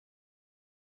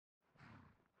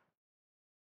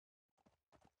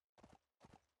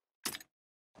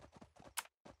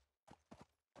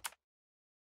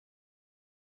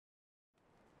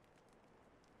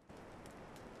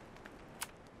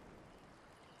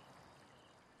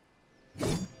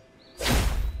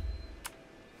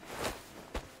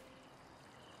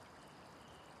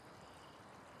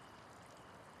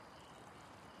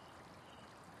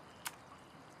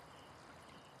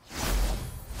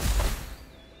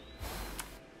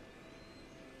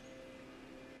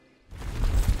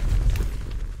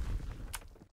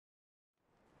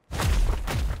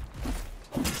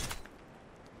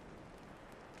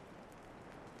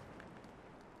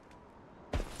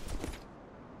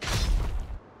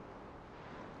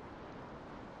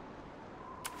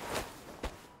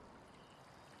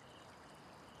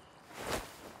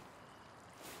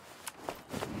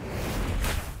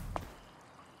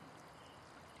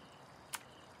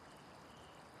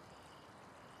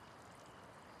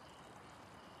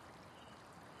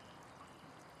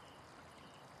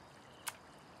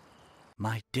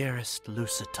My dearest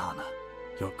Lusitana,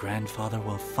 your grandfather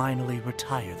will finally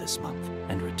retire this month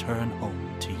and return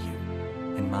home to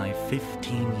you. In my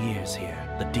 15 years here,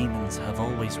 the demons have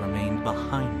always remained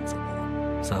behind the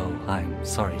wall. So I'm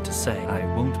sorry to say I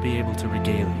won't be able to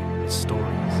regale you with stories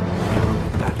of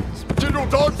heroic battles. General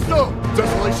Darkstone!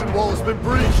 Desolation Wall has been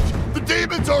breached! The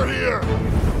demons are here!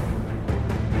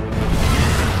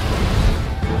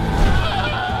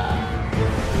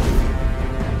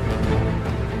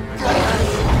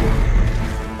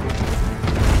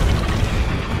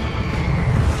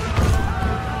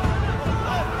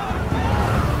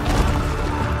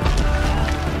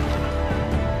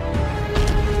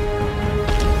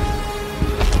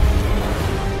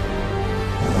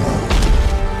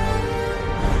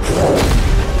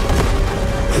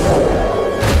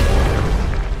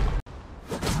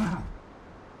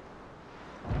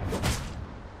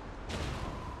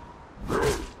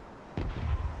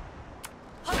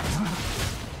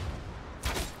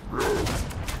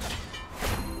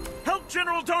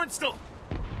 General Darnstall!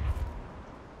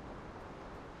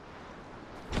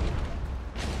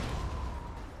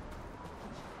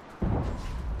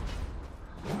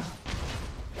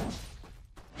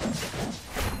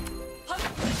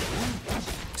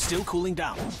 Still cooling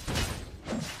down.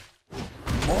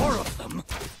 More of them?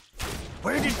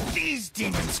 Where did these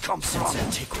demons come from? Since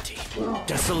antiquity,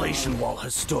 Desolation Wall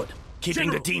has stood, keeping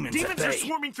General, the demons at bay. Demons are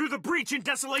swarming through the breach in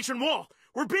Desolation Wall!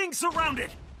 We're being surrounded!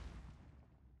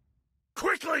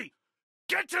 Quickly!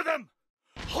 Get to them!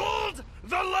 Hold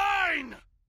the line!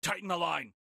 Tighten the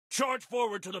line. Charge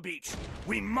forward to the beach.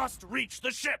 We must reach the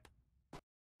ship.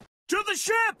 To the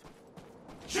ship!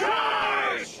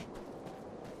 Charge!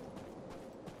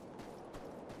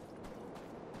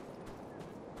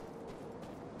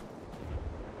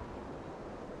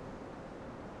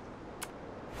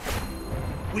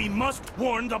 We must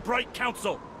warn the Bright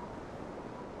Council.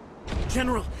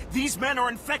 General, these men are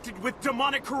infected with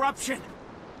demonic corruption.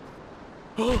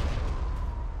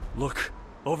 Look,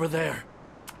 over there.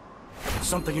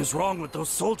 Something is wrong with those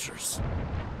soldiers.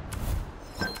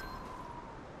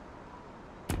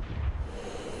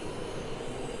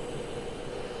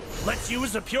 Let's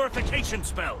use a purification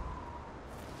spell.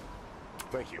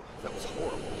 Thank you. That was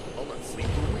horrible. I'll not sleep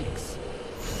for weeks.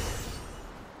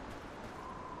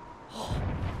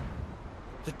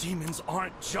 The demons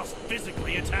aren't just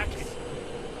physically attacking.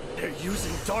 They're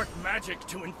using dark magic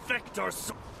to infect our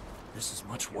soul. This is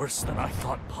much worse than I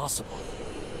thought possible.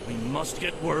 We must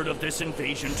get word of this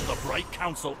invasion to the Bright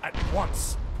Council at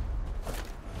once.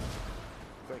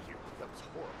 Thank you. That was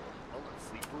horrible. I'll not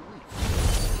sleep for weeks.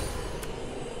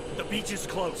 The beach is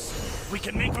close. We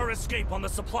can make our escape on the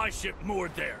supply ship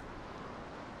moored there.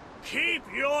 Keep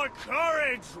your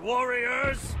courage,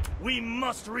 warriors! We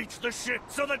must reach the ship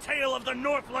so the tale of the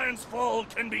Northland's fall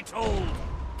can be told.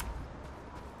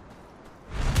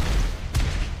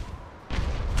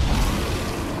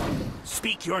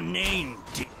 Speak your name,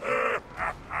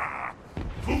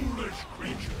 Foolish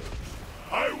creatures!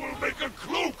 I will make a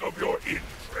cloak of your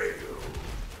entrail.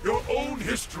 Your own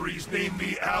histories name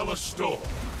me Alastor.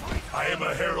 I am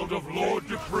a herald of Lord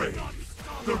Depraved.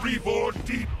 The reborn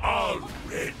deep, I'll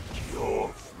rend your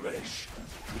flesh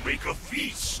to make a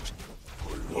feast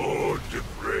for Lord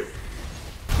Depraved.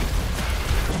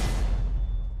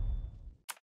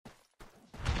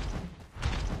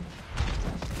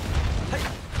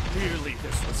 Clearly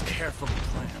this was carefully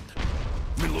planned.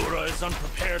 Milura is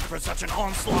unprepared for such an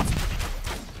onslaught.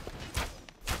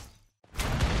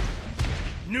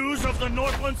 News of the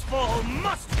Northland's fall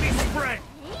must be spread!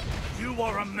 You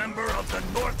are a member of the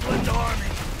Northland Army.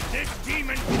 This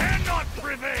demon cannot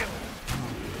prevail!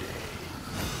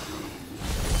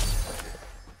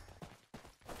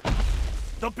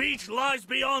 The beach lies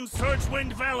beyond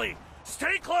Surgewind Valley.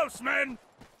 Stay close, men!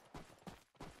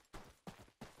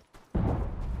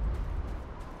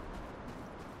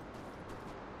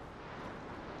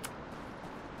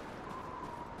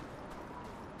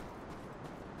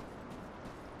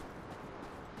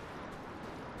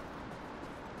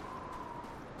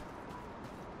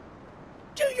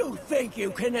 Do you think you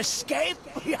can escape?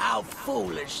 How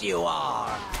foolish you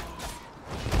are!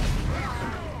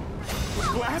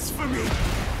 Blasphemy!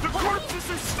 The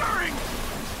corpses are stirring!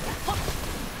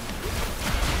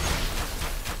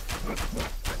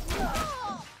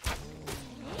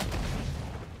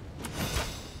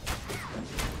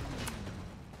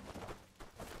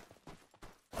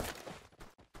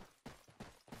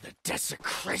 The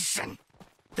desecration!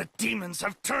 The demons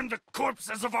have turned the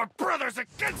corpses of our brothers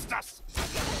against us!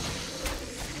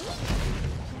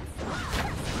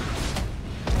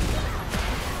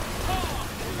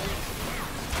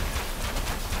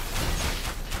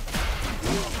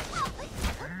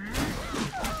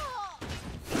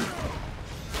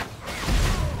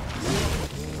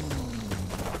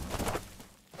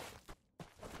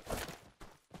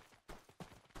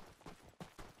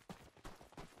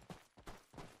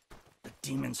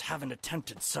 demons haven't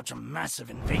attempted such a massive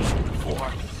invasion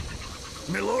before.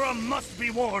 Melora must be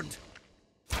warned!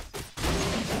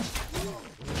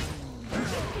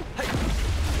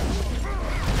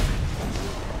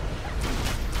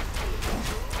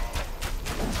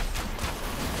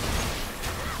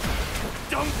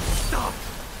 Don't stop!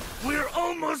 We're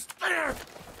almost there!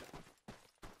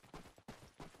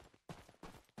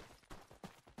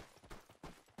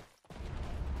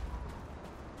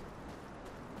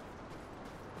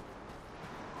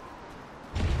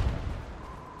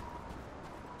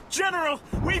 General,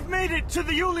 we've made it to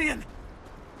the Yulian!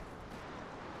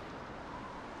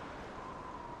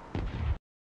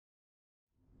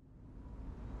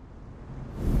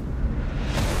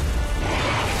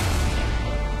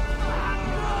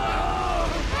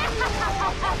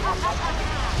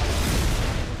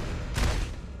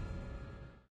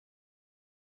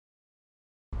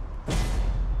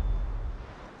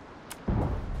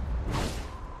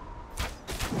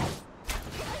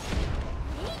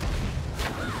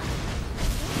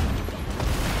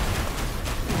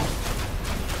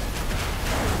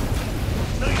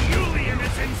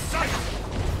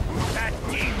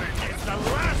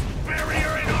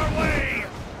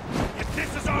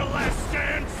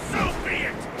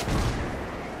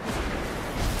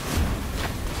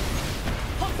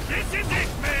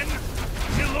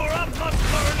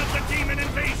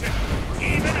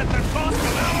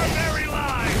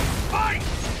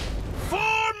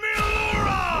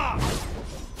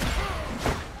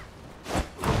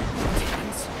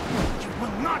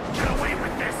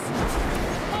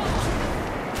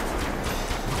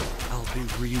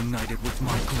 Reunited with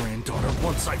my granddaughter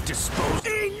once I've disposed—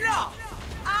 Enough!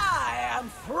 I am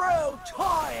through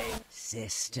toying.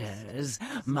 Sisters,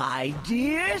 my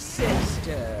dear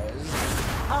sisters,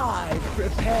 I've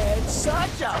prepared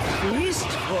such a feast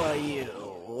for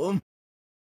you.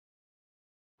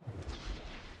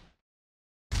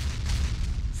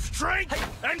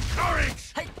 Strength and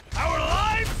courage! Our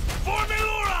lives for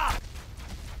Melora!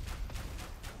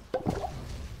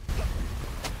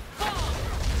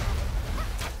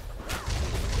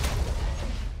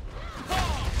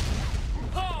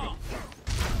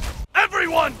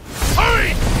 Everyone! Hurry!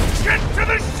 Get to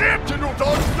the ship! General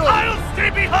Dodge, no! I'll stay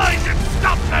behind and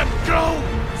stop them! Go!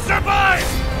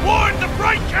 Survive! Warn the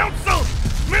Bright Council!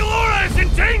 Melora is in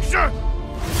danger!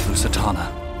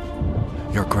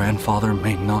 Lusitana, your grandfather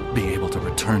may not be able to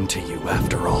return to you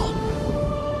after all.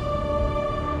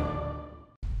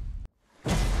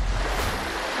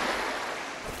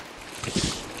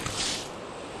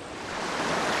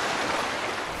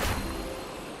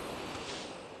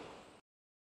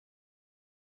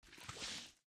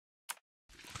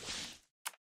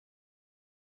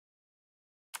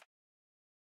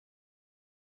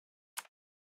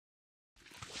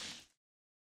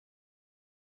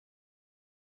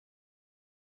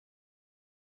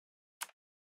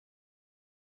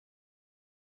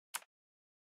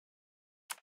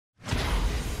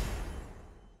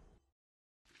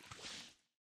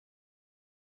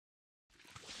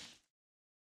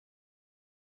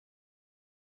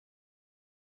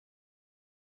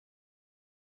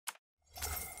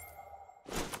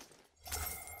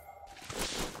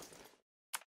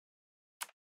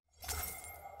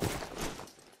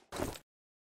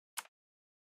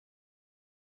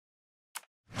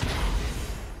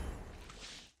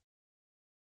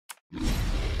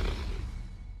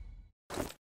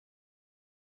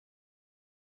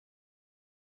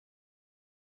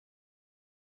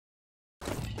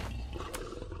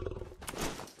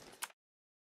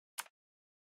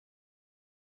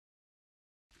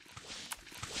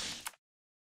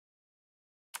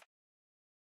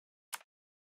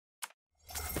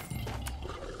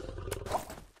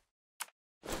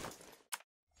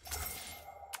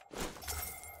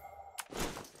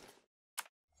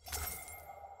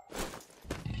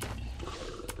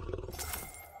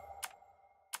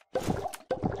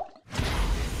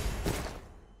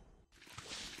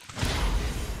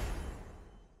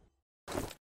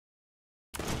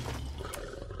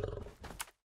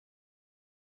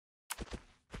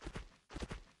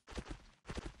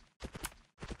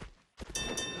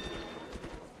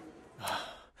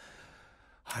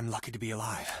 I'm lucky to be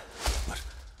alive. But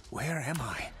where am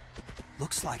I?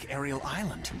 Looks like Ariel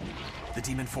Island. The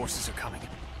demon forces are coming.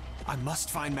 I must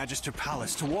find Magister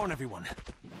Palace to warn everyone.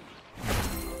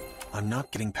 I'm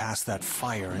not getting past that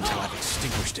fire until I've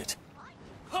extinguished it.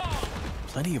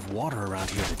 Plenty of water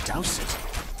around here to douse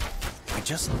it. I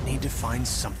just need to find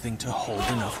something to hold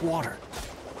enough water.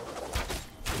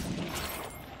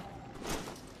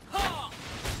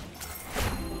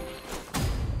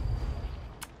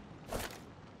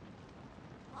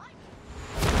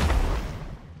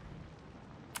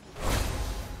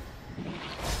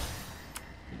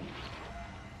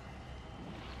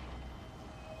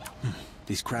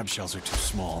 These crab shells are too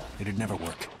small. It'd never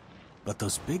work. But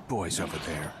those big boys over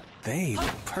there, they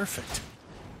look perfect.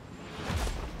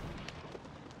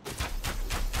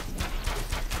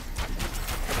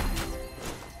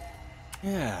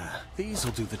 Yeah,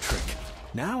 these'll do the trick.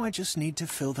 Now I just need to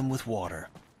fill them with water.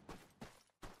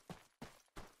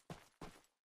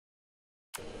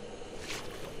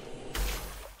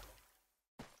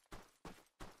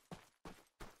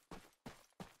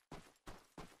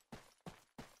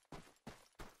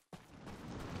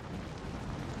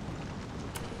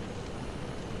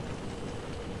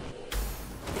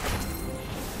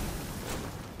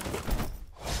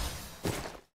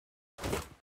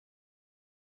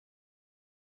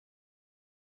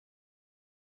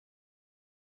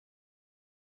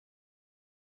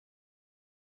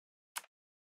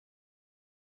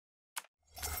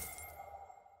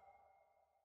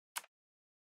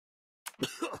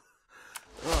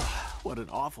 Ugh, what an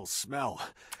awful smell.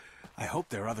 I hope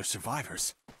there are other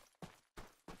survivors.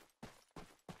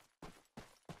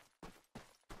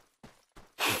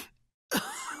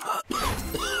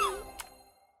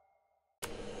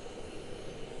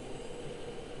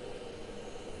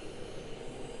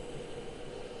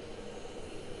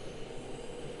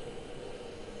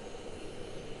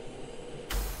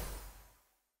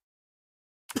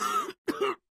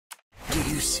 Do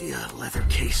you see a leather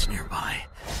case nearby?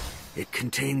 It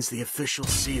contains the official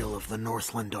seal of the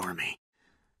Northland Army.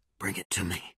 Bring it to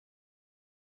me.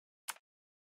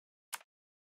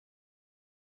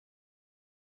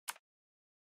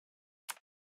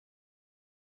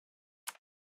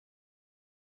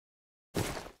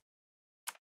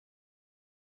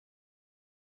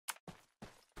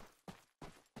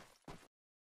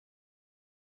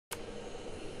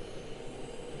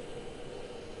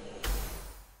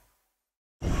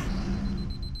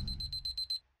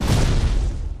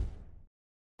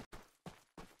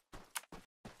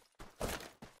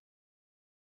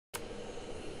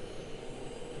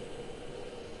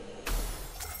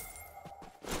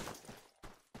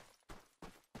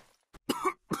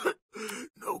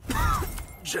 No,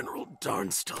 General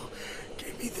Darnstall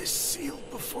gave me this seal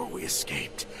before we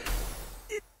escaped.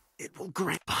 It will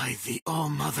grant by the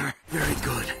All-Mother. Very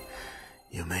good.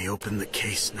 You may open the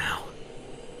case now.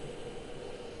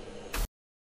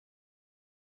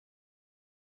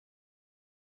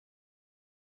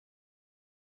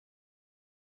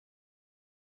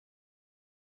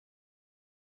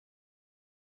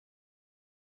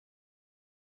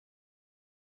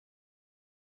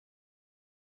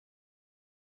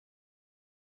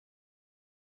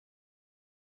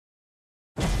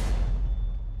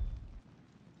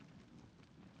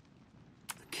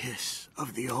 Kiss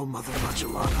of the All-Mother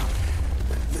Magellana.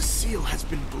 The seal has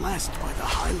been blessed by the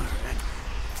Hyler, and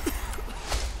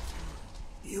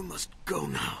you must go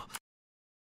now.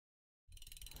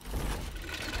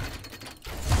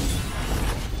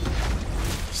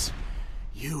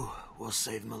 You will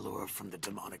save Malur from the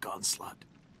demonic onslaught.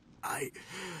 I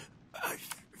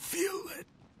feel it.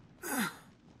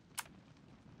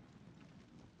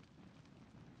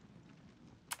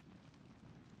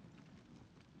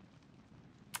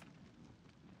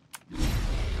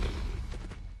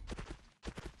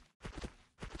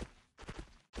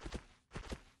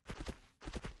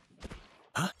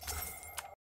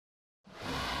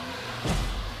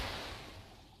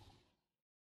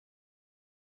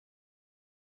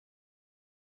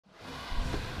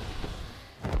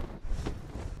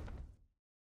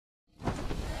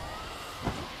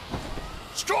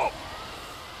 Stop!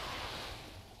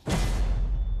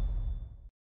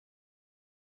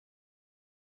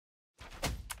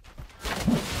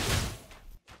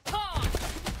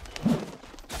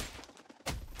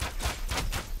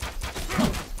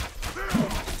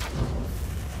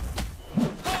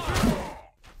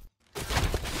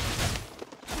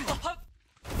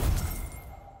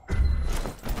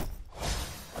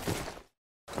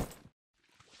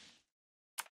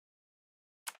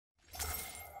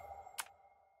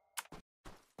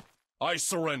 I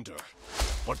surrender.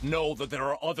 But know that there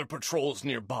are other patrols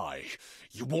nearby.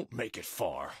 You won't make it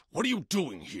far. What are you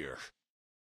doing here?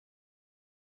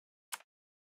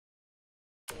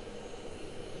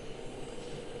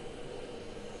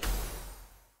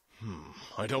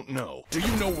 I don't know. Do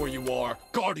you know where you are?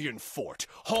 Guardian Fort,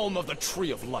 home of the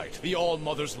Tree of Light, the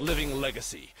All-Mother's living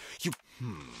legacy.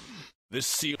 This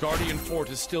seal Guardian Fort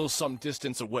is still some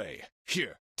distance away.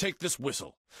 Here, take this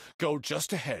whistle. Go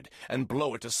just ahead and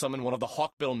blow it to summon one of the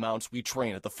hawkbill mounts we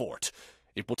train at the fort.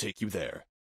 It will take you there.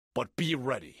 But be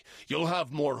ready. You'll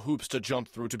have more hoops to jump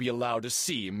through to be allowed to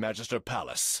see Magister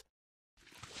Palace.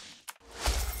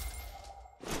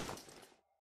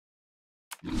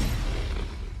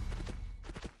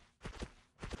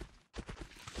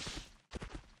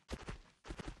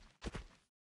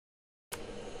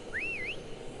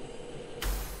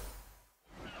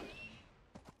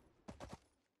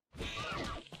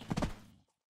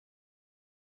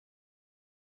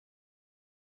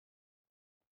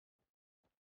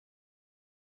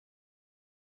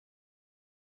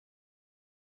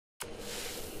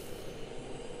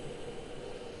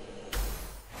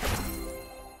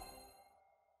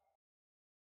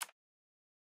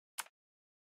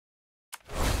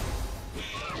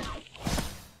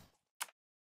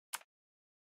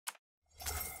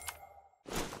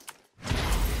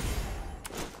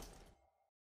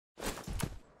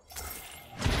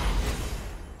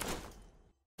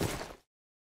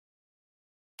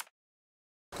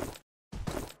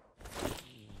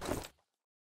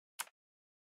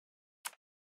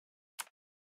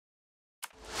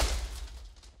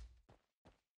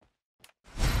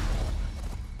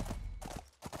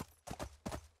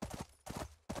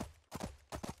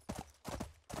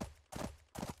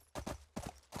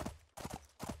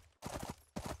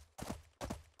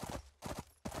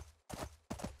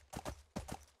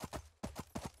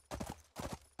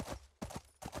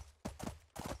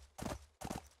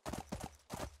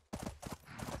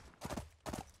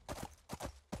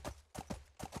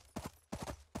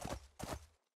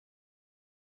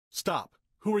 Stop.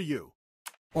 Who are you?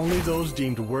 Only those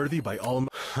deemed worthy by all...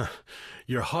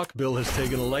 Your hawk bill has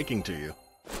taken a liking to you.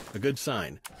 A good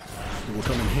sign. It will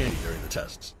come in handy during the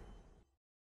tests.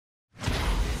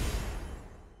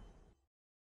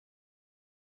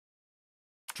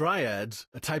 Dryads,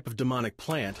 a type of demonic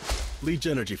plant, leech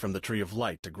energy from the Tree of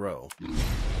Light to grow.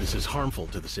 This is harmful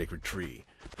to the sacred tree.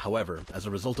 However, as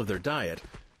a result of their diet,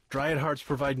 Dryad hearts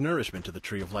provide nourishment to the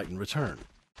Tree of Light in return.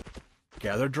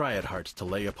 Gather Dryad hearts to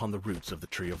lay upon the roots of the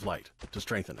Tree of Light to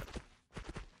strengthen it.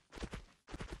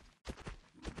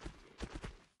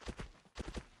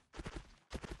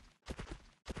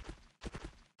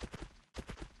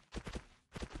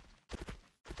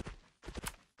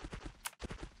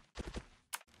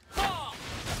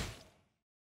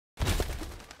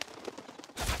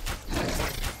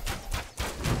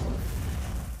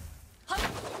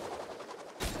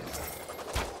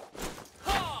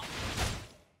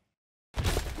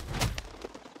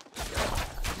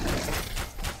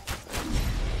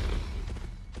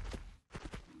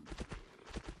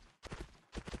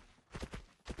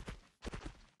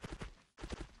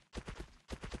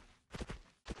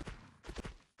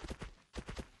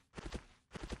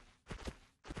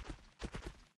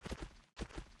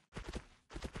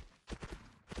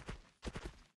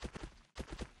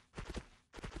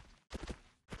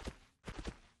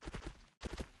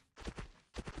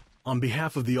 On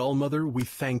behalf of the All-Mother, we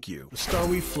thank you. The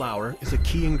starweed flower is a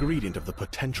key ingredient of the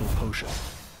potential potion.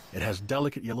 It has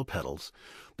delicate yellow petals,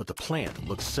 but the plant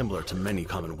looks similar to many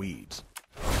common weeds.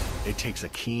 It takes a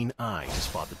keen eye to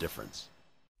spot the difference.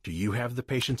 Do you have the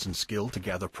patience and skill to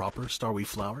gather proper starweed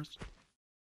flowers?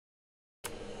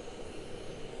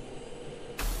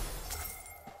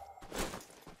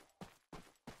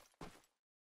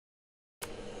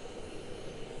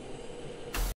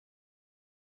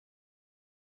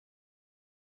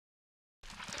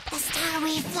 The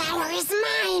starweed flower is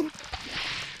mine!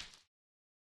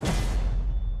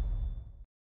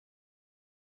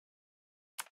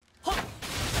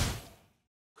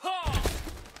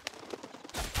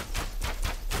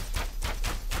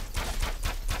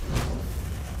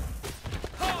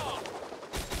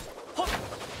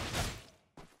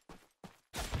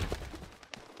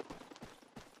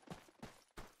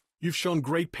 You've shown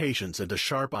great patience and a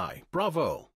sharp eye.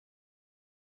 Bravo!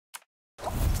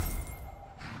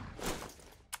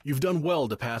 You've done well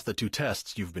to pass the 2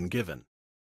 tests you've been given.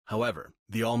 However,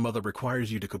 the All-Mother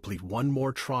requires you to complete one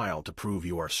more trial to prove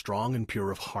you are strong and pure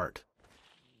of heart.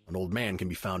 An old man can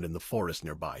be found in the forest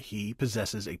nearby. He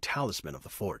possesses a talisman of the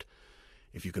fort.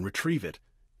 If you can retrieve it,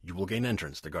 you will gain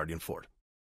entrance to Guardian Fort.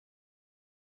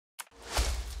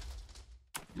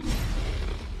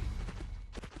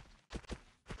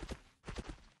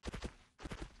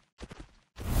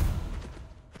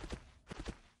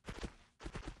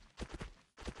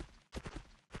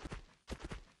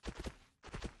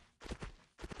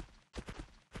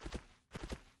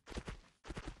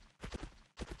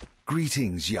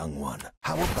 Greetings, young one.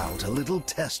 How about a little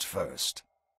test first?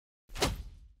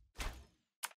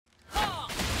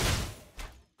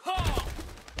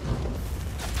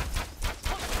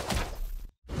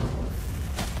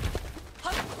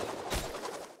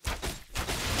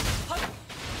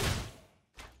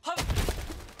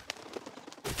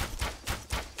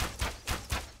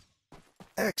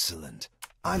 Excellent.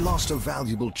 I lost a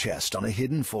valuable chest on a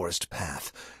hidden forest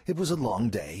path. It was a long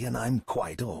day, and I'm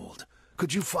quite old.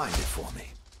 Could you find it for me?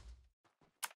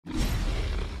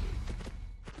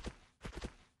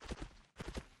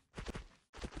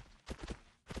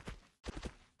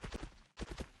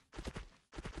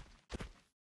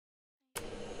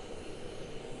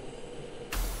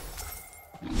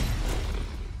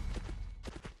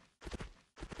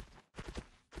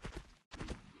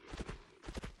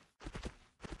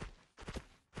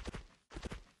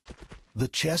 The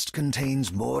chest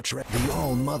contains more The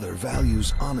All-Mother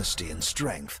values honesty and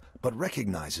strength, but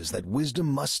recognizes that wisdom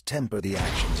must temper the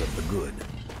actions of the good.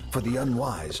 For the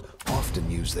unwise often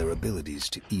use their abilities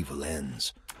to evil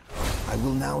ends. I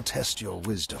will now test your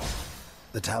wisdom.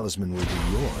 The talisman will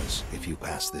be yours if you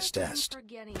pass this test.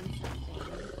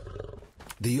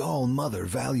 The All-Mother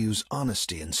values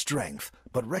honesty and strength,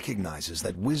 but recognizes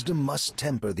that wisdom must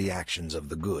temper the actions of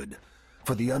the good.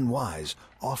 For the unwise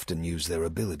often use their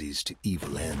abilities to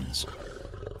evil ends.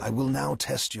 I will now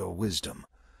test your wisdom.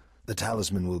 The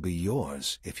talisman will be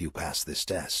yours if you pass this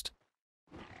test.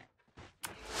 I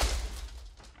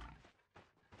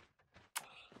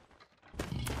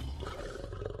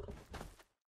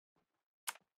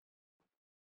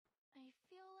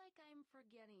feel like I'm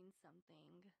forgetting something.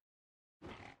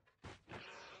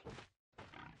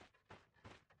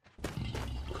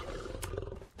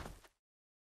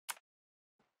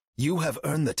 You have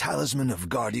earned the Talisman of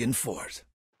Guardian Fort.